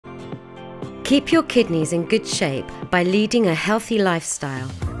Keep your kidneys in good shape by leading a healthy lifestyle.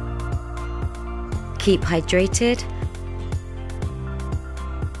 Keep hydrated.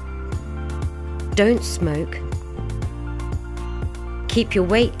 Don't smoke. Keep your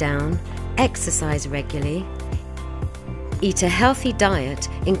weight down. Exercise regularly. Eat a healthy diet,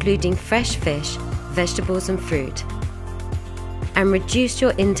 including fresh fish, vegetables and fruit. And reduce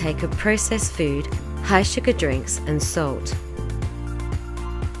your intake of processed food, high sugar drinks and salt.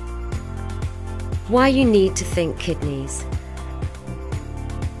 Why you need to think kidneys.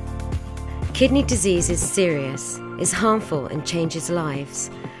 Kidney disease is serious, is harmful and changes lives.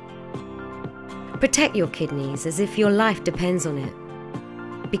 Protect your kidneys as if your life depends on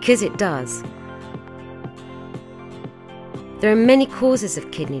it, because it does. There are many causes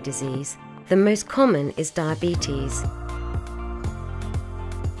of kidney disease. The most common is diabetes.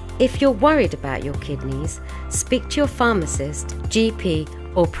 If you're worried about your kidneys, speak to your pharmacist,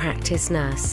 GP or practice nurse.